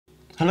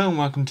Hello and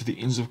welcome to the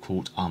Inns of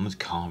Court Armoured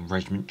Car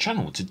Regiment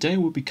channel. Today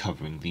we'll be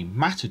covering the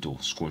Matador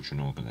Squadron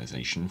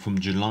organisation from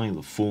July the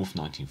 4th,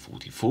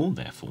 1944,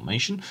 their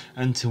formation,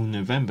 until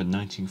November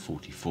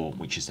 1944,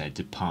 which is their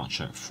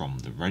departure from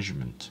the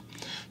regiment.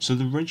 So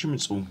the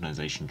regiment's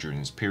organisation during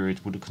this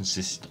period would have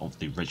consisted of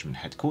the regiment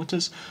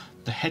headquarters,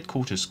 the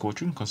headquarters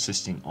squadron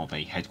consisting of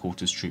a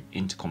headquarters troop,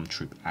 intercom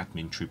troop,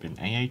 admin troop and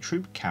AA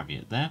troop,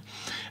 caveat there,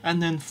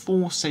 and then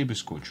 4 Sabre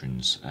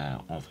squadrons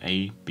of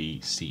A,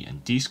 B, C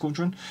and D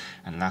squadron,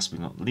 and last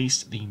but not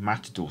least the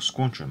Matador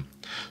Squadron.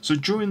 So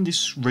during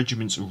this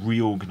regiment's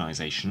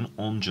reorganisation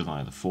on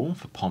July the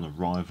 4th, upon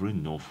arrival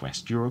in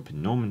northwest Europe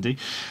in Normandy,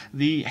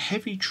 the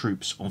heavy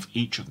troops of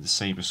each of the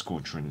Sabre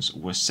squadrons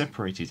were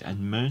separated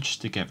and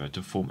merged together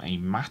to form a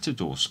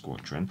Matador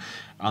Squadron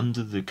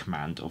under the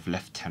command of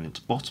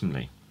Lieutenant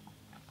Bottomley.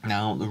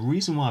 Now, the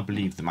reason why I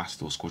believe the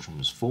Matador Squadron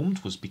was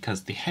formed was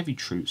because the heavy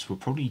troops were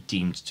probably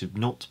deemed to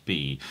not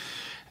be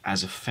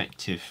as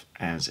effective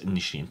as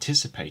initially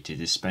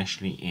anticipated,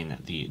 especially in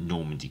the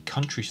Normandy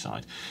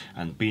countryside,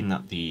 and being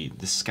that the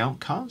scout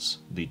cars,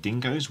 the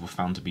dingoes, were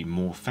found to be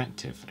more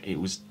effective, it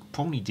was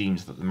probably deemed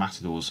that the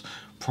Matadors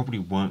probably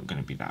weren't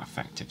going to be that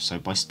effective. So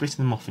by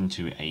splitting them off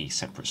into a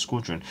separate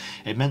squadron,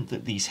 it meant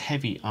that these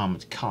heavy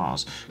armoured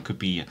cars could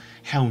be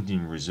held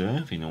in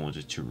reserve in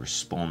order to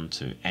respond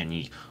to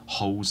any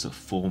holes that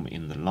form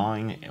in the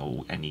line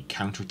or any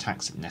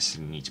counterattacks that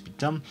necessarily need to be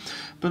done.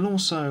 But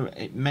also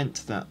it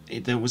meant that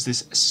there was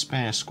this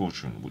spare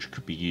squadron which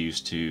could be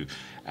used to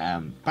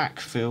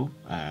backfill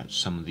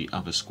some of the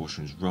other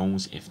squadron's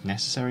roles if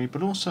necessary,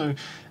 but also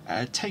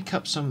take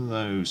up some of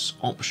those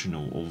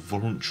optional or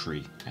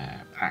voluntary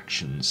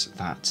actions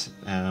that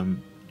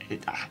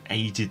it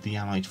aided the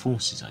Allied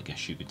forces, I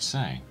guess you could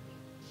say.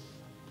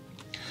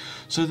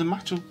 So the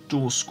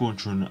Matador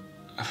Squadron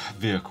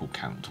vehicle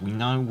count we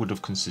know would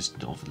have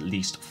consisted of at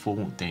least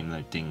 4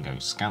 Daimler Dingo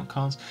scout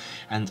cars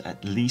and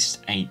at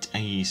least 8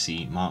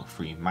 AEC Mark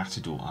III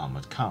Matador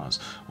armoured cars,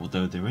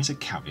 although there is a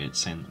caveat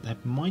saying that there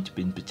might have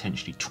been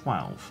potentially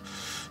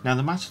 12. Now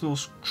the Matador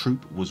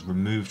troop was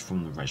removed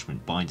from the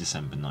regiment by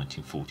December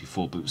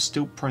 1944, but was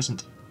still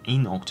present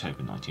in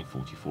October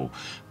 1944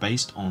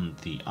 based on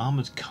the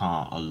armoured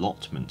car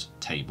allotment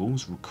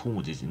tables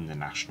recorded in the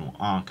National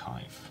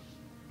Archive.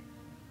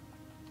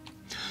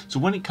 So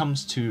when it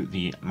comes to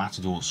the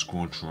Matador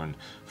Squadron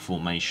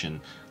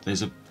formation,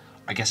 there's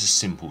I guess a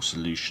simple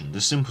solution. The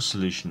simple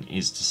solution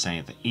is to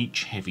say that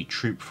each heavy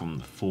troop from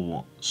the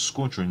 4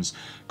 squadrons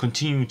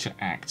continue to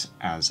act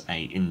as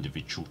a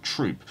individual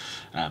troop,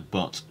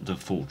 but the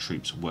 4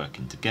 troops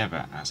working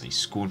together as a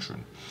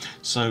squadron.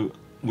 So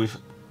with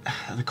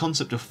the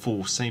concept of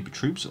 4 Sabre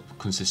troops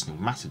consisting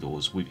of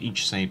Matadors, with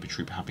each Sabre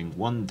troop having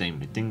 1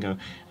 Daimler Dingo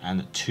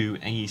and 2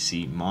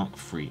 AEC Mark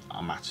III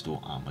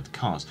Matador armoured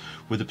cars,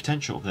 with the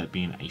potential of there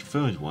being a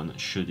third one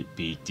should it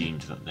be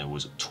deemed that there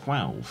was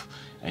 12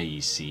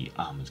 AEC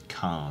armoured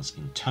cars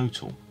in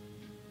total.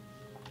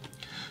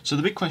 So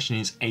the big question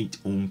is 8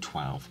 or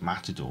 12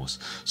 Matadors.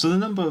 So the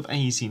number of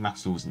AEC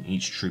Matadors in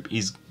each troop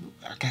is,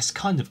 I guess,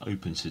 kind of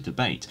open to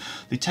debate.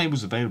 The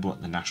tables available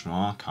at the National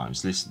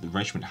Archives list that the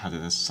regiment had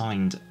an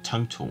assigned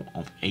total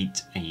of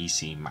 8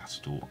 AEC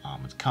Matador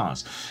armoured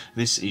cars.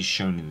 This is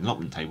shown in the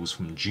allotment tables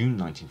from June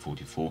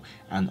 1944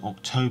 and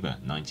October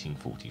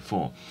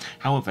 1944.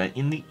 However,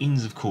 in the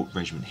Inns of Court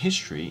regiment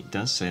history, it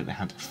does say they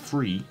had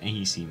 3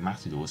 AEC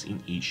Matadors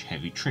in each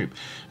heavy troop,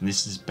 and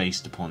this is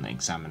based upon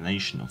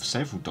examination of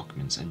several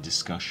documents and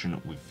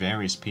discussion with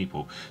various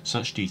people.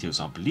 Such details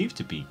are believed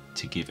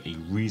to give a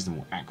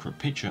reasonable, accurate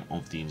picture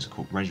of the Inns of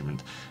Court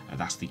regiment.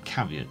 That's the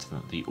caveat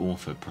that the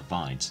author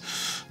provides.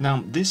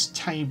 Now, this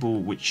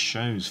table, which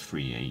shows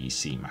 3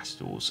 AEC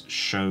Matadors,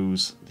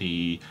 shows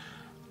the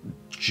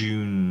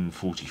June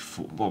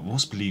 44, what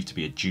was believed to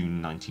be a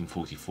June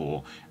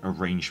 1944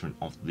 arrangement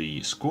of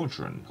the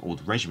squadron, or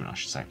the regiment I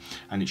should say,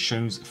 and it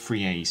shows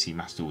 3 AEC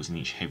Matadors in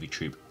each heavy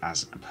troop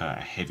as per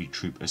a heavy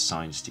troop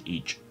assigned to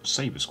each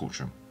Sabre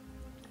squadron.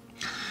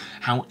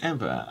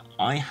 However,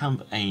 I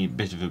have a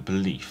bit of a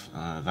belief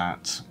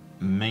that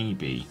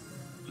maybe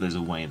there's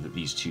a way that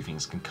these two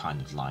things can kind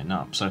of line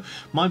up. So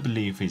my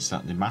belief is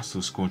that the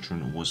Matador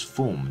Squadron was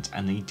formed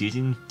and they did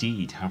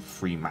indeed have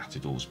 3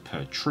 Matadors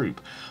per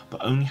troop,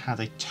 but only had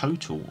a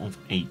total of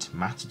 8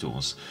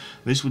 Matadors.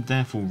 This would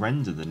therefore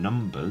render the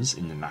numbers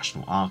in the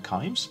National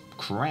Archives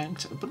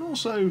correct, but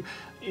also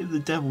in the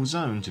Devil's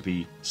Own to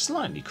be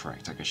slightly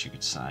correct, I guess you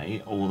could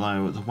say,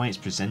 although the way it's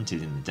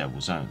presented in the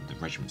Devil's Own, the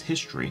regiment's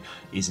history,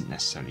 isn't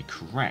necessarily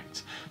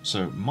correct.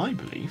 So my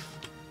belief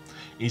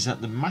is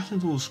that the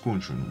Matador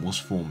Squadron was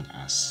formed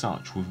as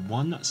such, with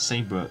 1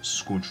 Sabre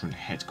Squadron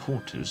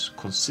headquarters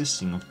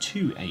consisting of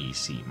 2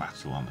 AEC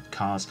Matador armoured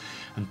cars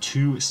and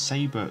 2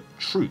 Sabre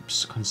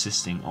troops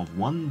consisting of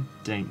 2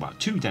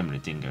 Daimler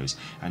Dingoes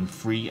and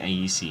 3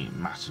 AEC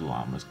Matador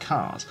armoured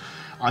cars.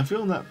 I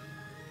feel that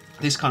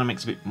this kind of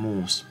makes a bit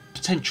more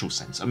potential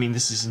sense. I mean,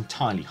 this is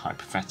entirely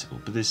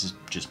hypothetical, but this is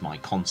just my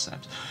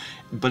concept.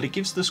 But it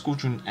gives the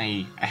squadron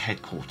a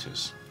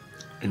headquarters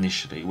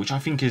initially, which I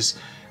think is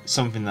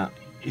something that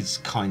is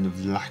kind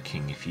of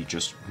lacking if you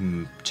just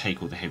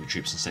take all the heavy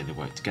troops and say they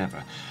work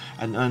together.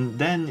 And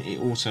then it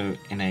also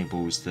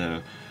enables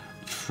the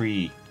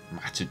 3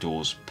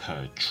 Matadors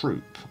per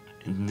troop,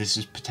 and this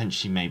is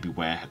potentially maybe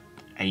where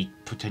a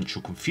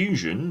potential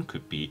confusion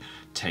could be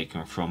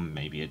taken from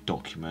maybe a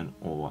document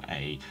or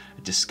a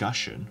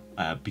discussion,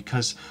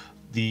 because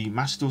the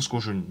Matador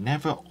Squadron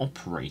never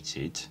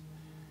operated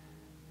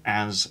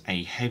as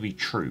a heavy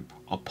troop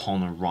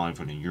upon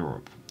arrival in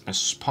Europe.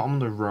 As part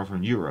of the arrival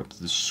in Europe,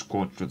 the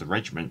squadron, the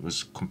regiment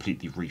was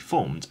completely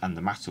reformed, and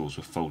the Matadors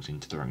were folded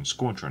into their own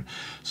squadron.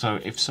 So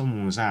if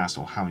someone was asked,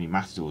 "Or how many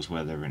Matadors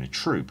were there in a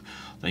troop?"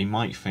 they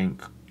might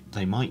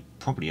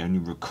probably only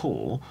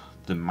recall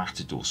the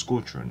Matador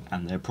Squadron,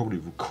 and they'll probably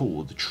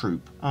recall the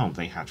troop. Oh,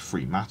 they had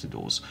 3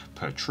 Matadors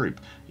per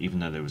troop, even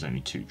though there was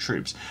only 2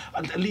 troops.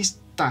 At least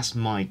that's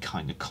my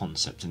kind of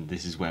concept, and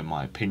this is where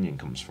my opinion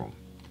comes from.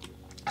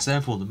 So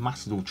therefore, the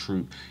Matador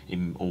troop,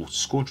 or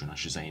squadron I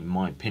should say, in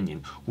my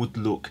opinion, would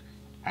look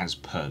as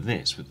per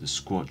this, with the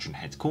squadron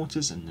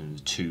headquarters and then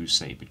the 2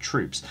 Sabre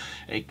troops.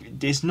 It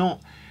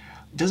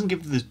doesn't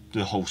give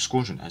the whole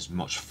squadron as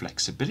much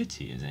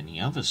flexibility as any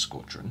other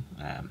squadron,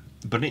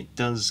 but it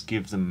does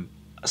give them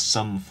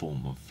some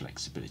form of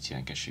flexibility,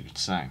 I guess you could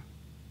say.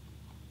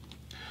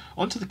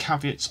 On to the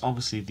caveats.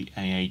 Obviously, the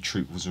AA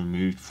troop was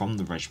removed from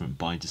the regiment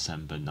by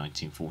December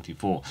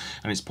 1944,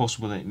 and it's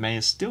possible that it may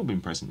have still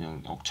been present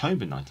in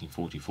October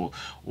 1944,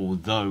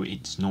 although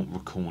it's not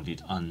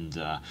recorded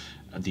under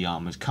the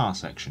armoured car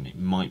section. It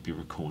might be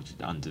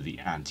recorded under the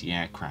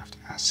anti-aircraft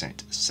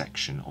asset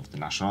section of the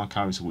National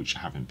Archives, which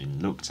haven't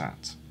been looked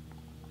at.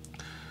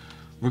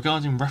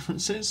 Regarding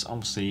references,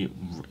 obviously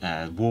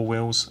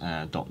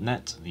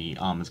warwheels.net, the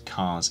Armoured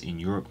Cars in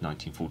Europe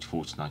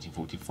 1944 to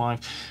 1945,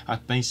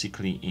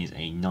 basically is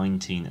a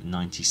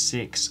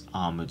 1996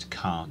 Armoured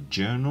Car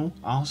Journal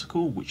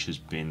article which has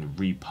been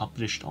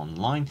republished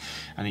online,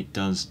 and it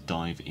does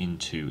dive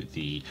into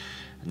the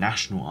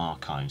National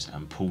Archives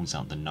and pulls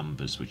out the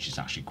numbers, which is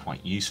actually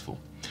quite useful.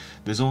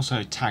 There's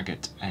also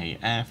Taggart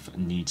AF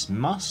Needs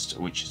Must,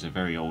 which is a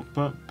very old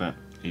book, but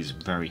is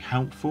very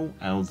helpful,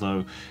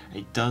 although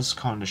it does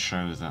kind of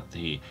show that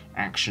the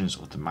actions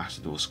of the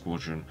Matador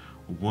Squadron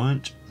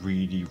weren't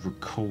really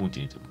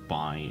recorded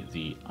by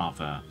the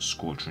other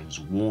squadron's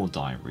war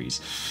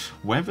diaries.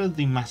 Whether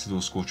the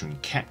Matador Squadron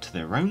kept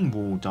their own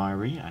war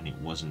diary and it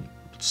wasn't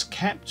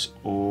kept,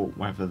 or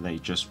whether they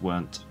just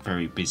weren't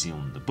very busy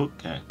on the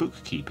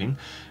bookkeeping,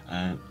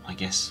 I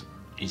guess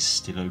is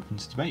still open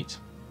to debate.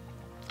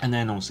 And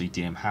then obviously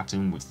DM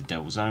Hatton with the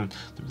Devil's Own,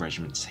 the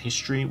regiment's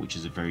history, which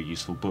is a very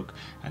useful book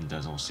and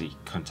does obviously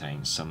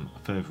contain some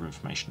further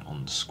information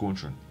on the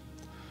squadron.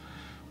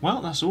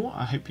 Well, that's all.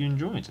 I hope you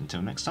enjoyed.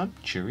 Until next time,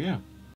 cheerio.